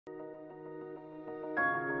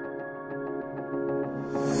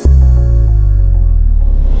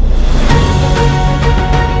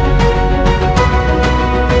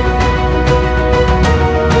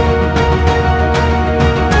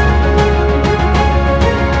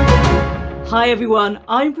Hi everyone,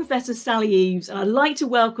 I'm Professor Sally Eaves and I'd like to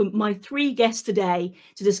welcome my three guests today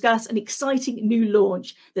to discuss an exciting new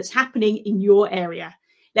launch that's happening in your area.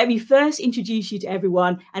 Let me first introduce you to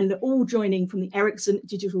everyone, and they're all joining from the Ericsson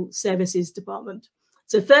Digital Services Department.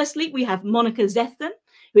 So firstly, we have Monica Zethzon,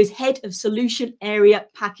 who is Head of Solution Area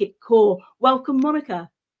Packet Core. Welcome,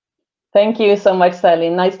 Monica. Thank you so much, Sally.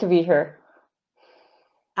 Nice to be here.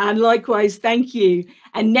 And likewise, thank you.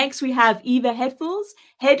 And next we have Eva Hedfors,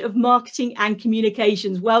 Head of Marketing and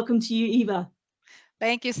Communications. Welcome to you, Eva.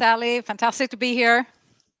 Thank you, Sally. Fantastic to be here.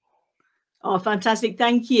 Oh, fantastic.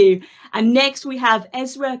 Thank you. And next we have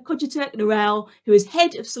Esra Kocatürk-Norell, who is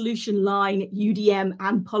Head of Solution Line, UDM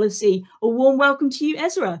and Policy. A warm welcome to you,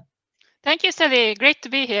 Esra. Thank you, Sally. Great to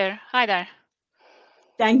be here. Hi there.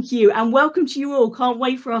 Thank you. And welcome to you all. Can't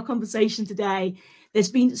wait for our conversation today. There's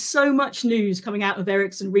been so much news coming out of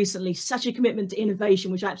Ericsson recently, such a commitment to innovation,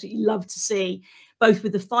 which I absolutely love to see, both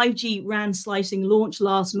with the 5G RAN slicing launch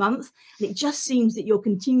last month, and it just seems that you're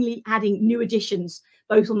continually adding new additions,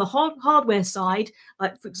 both on the hardware side,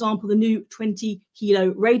 like, for example, the new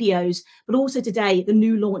 20-kilo radios, but also today, the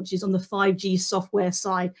new launches on the 5G software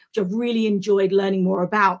side, which I've really enjoyed learning more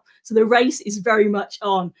about. So the race is very much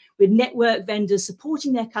on, with network vendors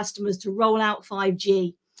supporting their customers to roll out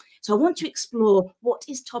 5G. So I want to explore what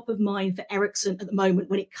is top of mind for Ericsson at the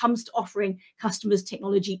moment when it comes to offering customers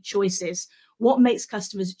technology choices. What makes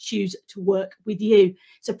customers choose to work with you?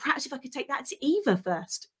 So perhaps if I could take that to Eva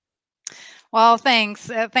first. Well,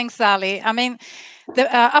 thanks, Sally. I mean,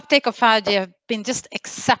 the uptake of 5G have been just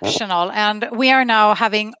exceptional, and we are now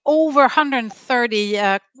having over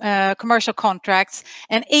 130 commercial contracts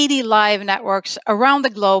and 80 live networks around the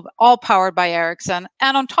globe, all powered by Ericsson.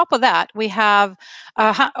 And on top of that, we have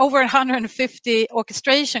over 150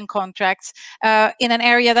 orchestration contracts in an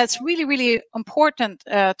area that's really, really important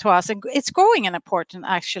to us, and it's growing in importance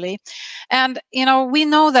actually. And we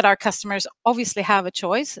know that our customers obviously have a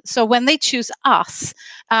choice. So when they choose us,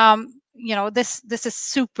 this is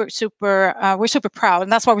super, we're super proud,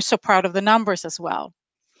 and that's why we're so proud of the numbers as well.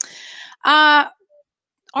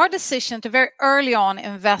 Our decision to very early on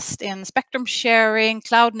invest in spectrum sharing,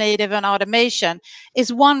 cloud native and automation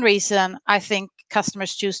is one reason I think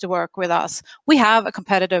customers choose to work with us. We have a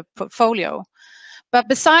competitive portfolio. But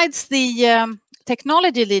besides the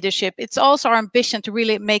technology leadership, it's also our ambition to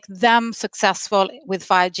really make them successful with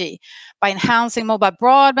 5G by enhancing mobile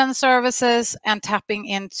broadband services and tapping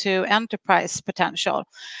into enterprise potential.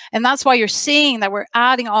 And that's why you're seeing that we're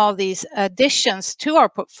adding all these additions to our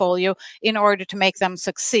portfolio in order to make them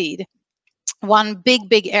succeed. One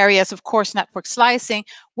big area is, of course, network slicing,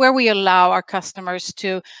 where we allow our customers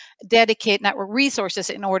to dedicate network resources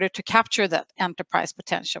in order to capture that enterprise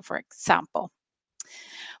potential, for example.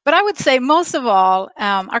 But I would say most of all,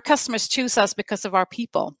 our customers choose us because of our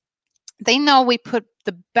people. They know we put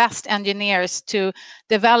the best engineers to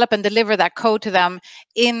develop and deliver that code to them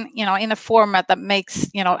in a format that makes,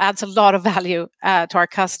 adds a lot of value to our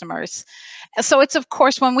customers. So it's, of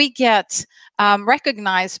course, when we get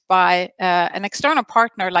recognized by an external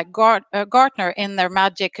partner like Gartner in their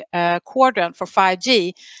Magic Quadrant for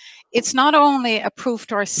 5G, it's not only a proof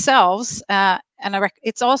to ourselves,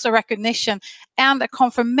 it's also recognition and a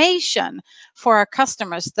confirmation for our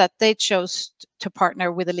customers that they chose to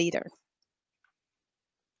partner with a leader.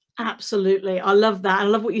 Absolutely. I love that. I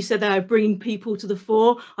love what you said there, bringing people to the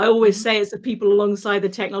fore. I always say it's the people alongside the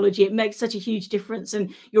technology. It makes such a huge difference.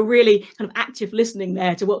 And you're really kind of active listening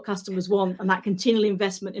there to what customers want, and that continual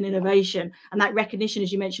investment in innovation and that recognition,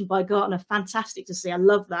 as you mentioned, by Gartner. Fantastic to see. I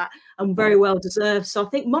love that, and very well deserved. So I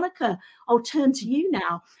think, Monica, I'll turn to you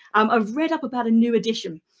now. I've read up about a new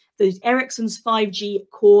addition, the Ericsson's 5G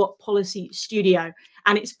Core Policy Studio,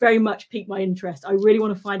 and it's very much piqued my interest. I really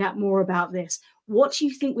want to find out more about this. What do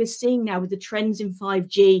you think we're seeing now with the trends in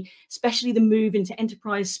 5G, especially the move into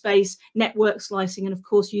enterprise space, network slicing, and of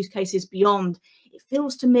course, use cases beyond? It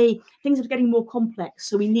feels to me things are getting more complex,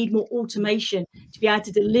 so we need more automation to be able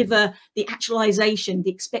to deliver the actualization,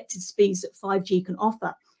 the expected speeds that 5G can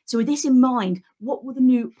offer. So with this in mind, what will the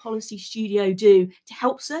new Policy Studio do to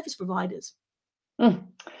help service providers? No,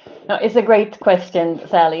 it's a great question,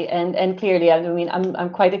 Sally, and clearly, I mean,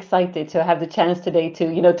 I'm quite excited to have the chance today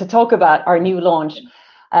to talk about our new launch.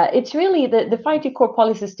 It's really the 5G Core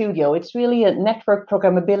Policy Studio. It's really a network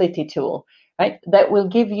programmability tool, right? That will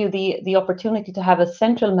give you the opportunity to have a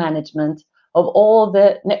central management of all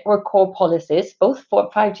the network core policies, both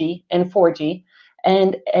for 5G and 4G,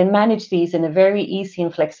 and manage these in a very easy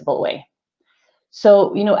and flexible way.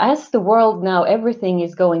 So, as the world now, everything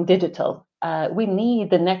is going digital. We need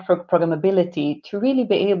the network programmability to really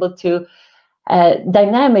be able to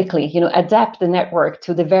dynamically, adapt the network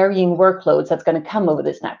to the varying workloads that's going to come over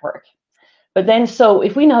this network. But then, so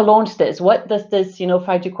if we now launch this, what does this,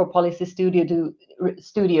 5G Core Policy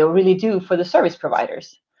Studio really do for the service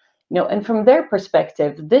providers? And from their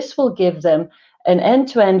perspective, this will give them an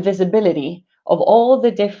end-to-end visibility of all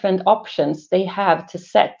the different options they have to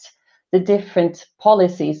set the different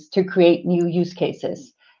policies to create new use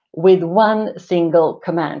cases with one single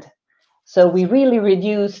command. So we really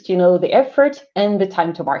reduced, the effort and the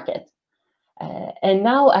time to market. And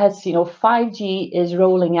now, as 5G is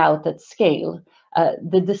rolling out at scale,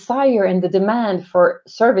 the desire and the demand for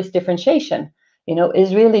service differentiation,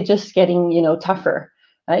 is really just getting, tougher,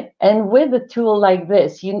 right? And with a tool like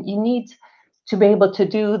this, you need to be able to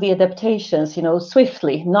do the adaptations,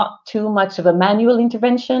 swiftly, not too much of a manual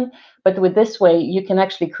intervention, but with this way, you can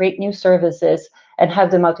actually create new services and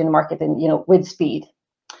have them out in the market and, with speed.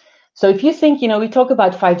 So if you think, we talk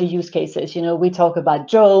about 5G use cases, we talk about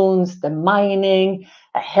drones, the mining,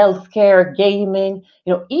 healthcare, gaming,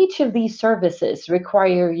 each of these services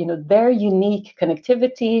require, their unique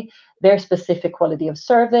connectivity, their specific quality of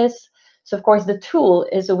service. So of course, the tool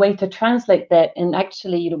is a way to translate that and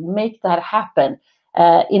actually, make that happen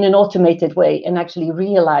in an automated way and actually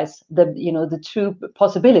realize the true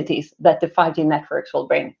possibilities that the 5G networks will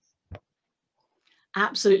bring.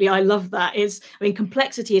 Absolutely. I love that.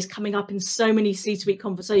 Complexity is coming up in so many C-suite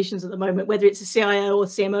conversations at the moment, whether it's a CIO or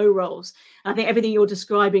CMO roles. And I think everything you're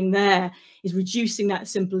describing there is reducing that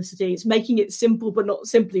simplicity. It's making it simple, but not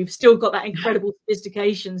simply. You've still got that incredible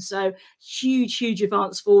sophistication. So huge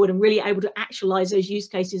advance forward and really able to actualize those use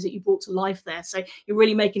cases that you brought to life there. So you're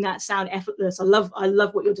really making that sound effortless. I love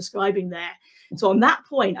what you're describing there. So on that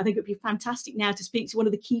point, I think it'd be fantastic now to speak to one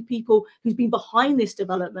of the key people who's been behind this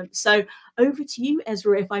development. So over to you,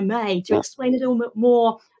 Esra, if I may, to explain a little bit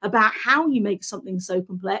more about how you make something so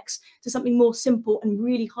complex to something more simple and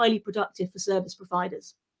really highly productive for service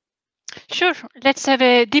providers. Sure. Let's have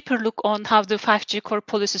a deeper look on how the 5G Core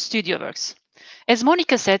Policy Studio works. As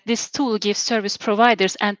Monica said, this tool gives service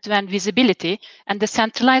providers end-to-end visibility and the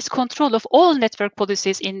centralized control of all network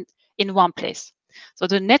policies in one place. So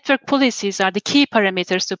the network policies are the key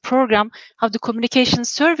parameters to program how the communication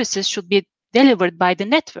services should be delivered by the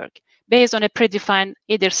network based on a predefined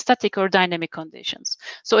either static or dynamic conditions.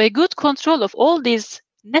 So a good control of all these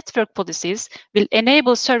network policies will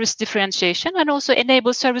enable service differentiation and also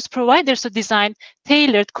enable service providers to design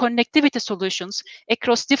tailored connectivity solutions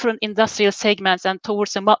across different industrial segments and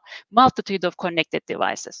towards a multitude of connected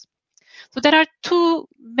devices. So there are two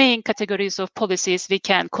main categories of policies we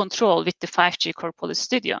can control with the 5G Core Policy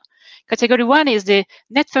Studio. Category one is the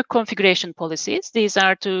network configuration policies. These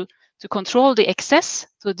are to control the access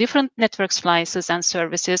to different network slices and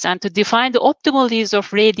services and to define the optimal use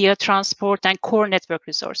of radio, transport, and core network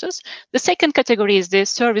resources. The second category is the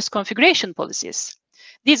service configuration policies.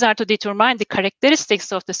 These are to determine the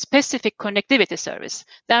characteristics of the specific connectivity service.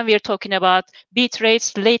 Then we are talking about bit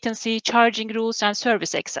rates, latency, charging rules, and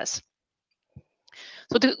service access.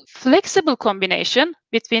 So the flexible combination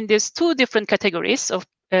between these two different categories of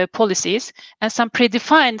policies and some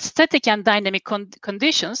predefined static and dynamic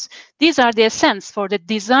conditions, these are the essence for the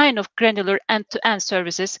design of granular end-to-end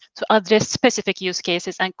services to address specific use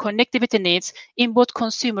cases and connectivity needs in both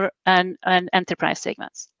consumer and enterprise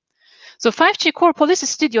segments. So 5G Core Policy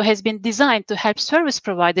Studio has been designed to help service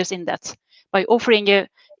providers in that by offering a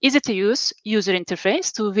easy-to-use user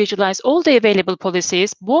interface to visualize all the available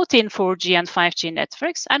policies, both in 4G and 5G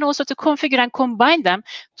networks, and also to configure and combine them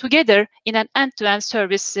together in an end-to-end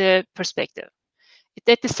service perspective. It,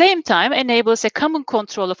 at the same time, enables a common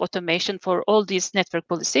control of automation for all these network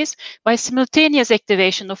policies by simultaneous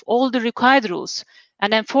activation of all the required rules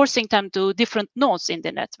and enforcing them to different nodes in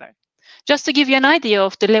the network. Just to give you an idea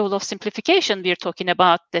of the level of simplification we're talking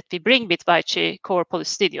about that we bring with 5G Core Policy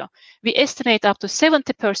Studio, we estimate up to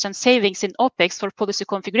 70% savings in OpEx for policy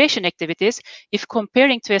configuration activities if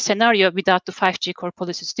comparing to a scenario without the 5G Core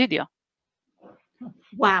Policy Studio.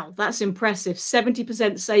 Wow, that's impressive.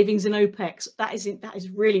 70% savings in OpEx. That is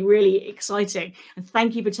really, really exciting. And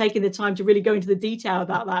thank you for taking the time to really go into the detail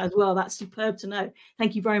about that as well. That's superb to know.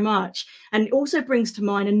 Thank you very much. And it also brings to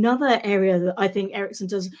mind another area that I think Ericsson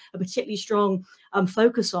does a particularly strong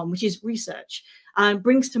focus on, which is research.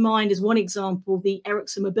 Brings to mind as one example the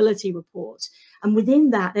Ericsson Mobility Report. And within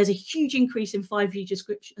that, there's a huge increase in 5G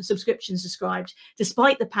subscriptions described,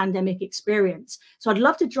 despite the pandemic experience. So I'd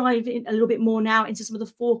love to dive in a little bit more now into some of the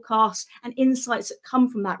forecasts and insights that come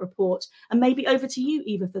from that report. And maybe over to you,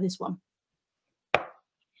 Eva, for this one.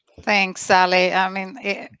 Thanks, Sally.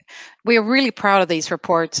 we are really proud of these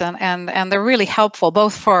reports, and they're really helpful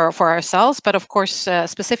both for ourselves, but of course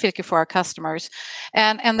specifically for our customers.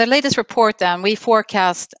 And the latest report, then, we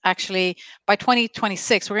forecast actually by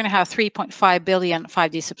 2026 we're going to have 3.5 billion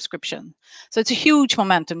 5G subscription. So it's a huge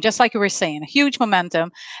momentum, just like you were saying, a huge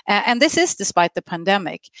momentum. And this is despite the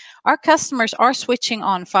pandemic. Our customers are switching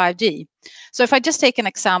on 5G. So if I just take an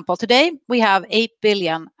example, today we have 8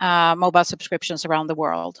 billion mobile subscriptions around the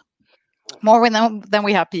world. More than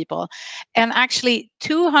we have people. And actually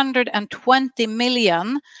 220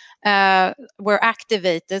 million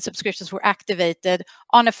subscriptions were activated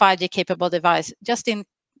on a 5G capable device just in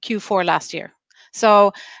Q4 last year.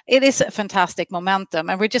 So it is a fantastic momentum,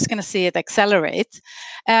 and we're just going to see it accelerate.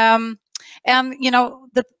 And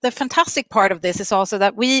the fantastic part of this is also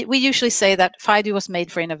that we usually say that 5G was made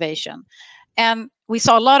for innovation. And we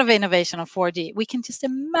saw a lot of innovation on 4G. We can just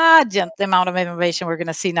imagine the amount of innovation we're going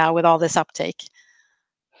to see now with all this uptake.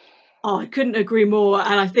 Oh, I couldn't agree more.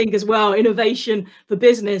 And I think as well, innovation for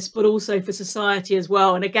business, but also for society as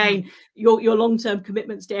well. And again, your long-term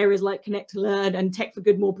commitments to areas like Connect to Learn and Tech for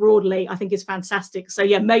Good more broadly, I think is fantastic. So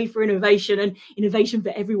yeah, made for innovation and innovation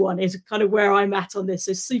for everyone is kind of where I'm at on this.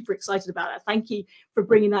 So super excited about that. Thank you for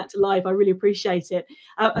bringing that to life. I really appreciate it.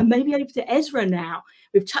 And maybe over to Esra now.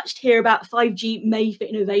 We've touched here about 5G made for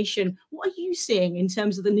innovation. What are you seeing in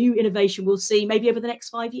terms of the new innovation we'll see maybe over the next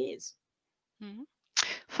 5 years?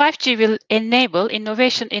 5G will enable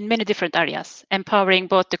innovation in many different areas, empowering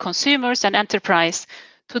both the consumers and enterprise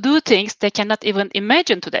to do things they cannot even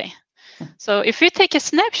imagine today. So if we take a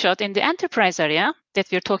snapshot in the enterprise area that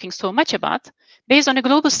we're talking so much about, based on a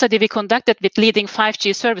global study we conducted with leading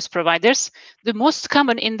 5G service providers, the most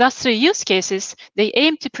common industry use cases they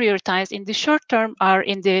aim to prioritize in the short term are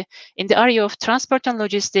in the area of transport and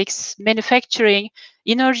logistics, manufacturing,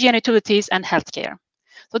 energy and utilities, and healthcare.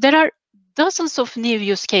 So there are dozens of new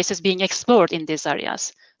use cases being explored in these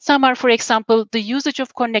areas. Some are, for example, the usage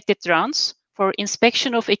of connected drones for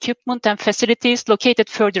inspection of equipment and facilities located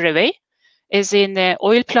further away, as in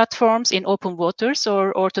oil platforms in open waters,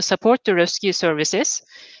 or to support the rescue services.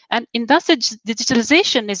 And industrial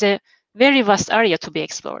digitalization is a very vast area to be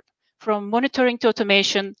explored, from monitoring to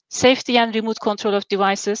automation, safety and remote control of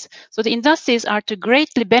devices. So the industries are to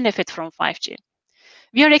greatly benefit from 5G.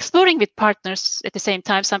 We are exploring with partners at the same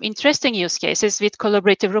time some interesting use cases with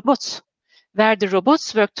collaborative robots, where the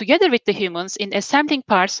robots work together with the humans in assembling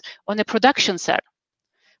parts on a production cell.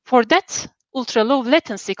 For that, ultra-low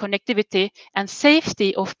latency connectivity and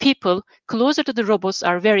safety of people closer to the robots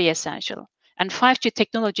are very essential, and 5G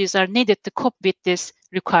technologies are needed to cope with these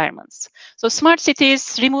requirements. So smart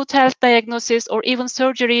cities, remote health diagnosis, or even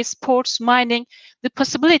surgeries, ports, mining, the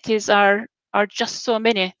possibilities are just so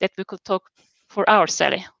many that we could talk for hours,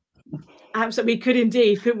 Sally. Absolutely, we could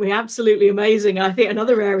indeed, couldn't we? Absolutely amazing. I think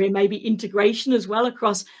another area may be integration as well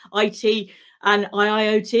across IT and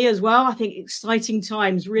IIoT as well. I think exciting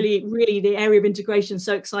times, really, really the area of integration is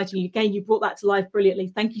so exciting. Again, you brought that to life brilliantly.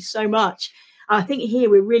 Thank you so much. I think here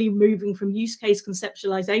we're really moving from use case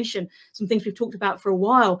conceptualization, some things we've talked about for a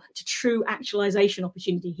while, to true actualization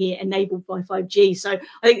opportunity here enabled by 5G. So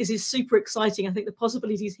I think this is super exciting. I think the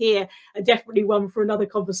possibilities here are definitely one for another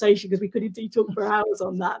conversation, because we could indeed talk for hours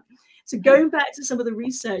on that. So going back to some of the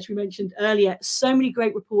research we mentioned earlier, so many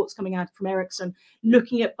great reports coming out from Ericsson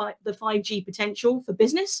looking at the 5G potential for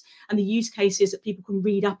business and the use cases that people can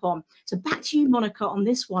read up on. So back to you, Monica, on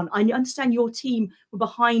this one. I understand your team were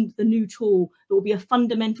behind the new tool that will be a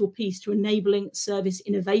fundamental piece to enabling service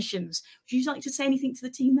innovations. Would you like to say anything to the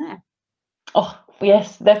team there? Oh,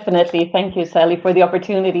 yes, definitely. Thank you, Sally, for the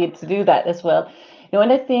opportunity to do that as well.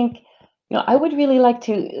 And I think, I would really like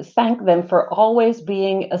to thank them for always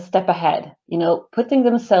being a step ahead, putting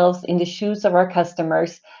themselves in the shoes of our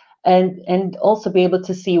customers, and also be able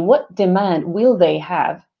to see what demand will they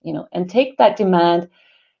have, and take that demand,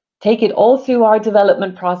 take it all through our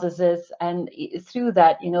development processes, and through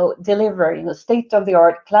that, deliver,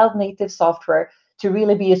 state-of-the-art cloud-native software to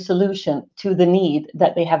really be a solution to the need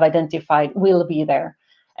that they have identified will be there.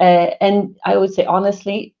 And I would say,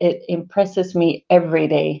 honestly, it impresses me every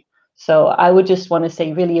day. So I would just want to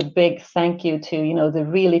say really a big thank you to, the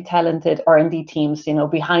really talented R&D teams,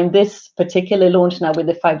 behind this particular launch now with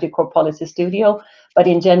the 5G Core Policy Studio. But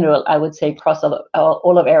in general, I would say across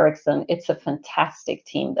all of Ericsson, it's a fantastic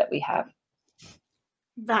team that we have.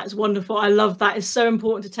 That's wonderful. I love that. It's so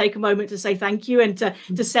important to take a moment to say thank you and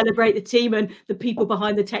to celebrate the team and the people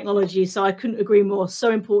behind the technology. So I couldn't agree more.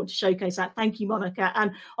 So important to showcase that. Thank you, Monica.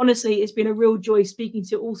 And honestly, it's been a real joy speaking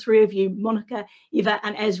to all three of you, Monica, Eva,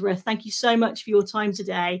 and Esra. Thank you so much for your time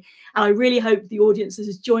today. And I really hope the audience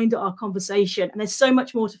has joined our conversation. And there's so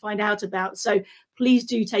much more to find out about. So please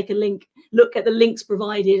do take a look at the links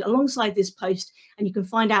provided alongside this post, and you can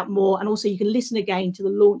find out more. And also you can listen again to the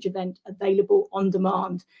launch event available on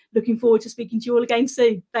demand. Looking forward to speaking to you all again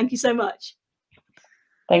soon. Thank you so much.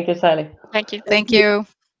 Thank you, Sally. Thank you. Thank you.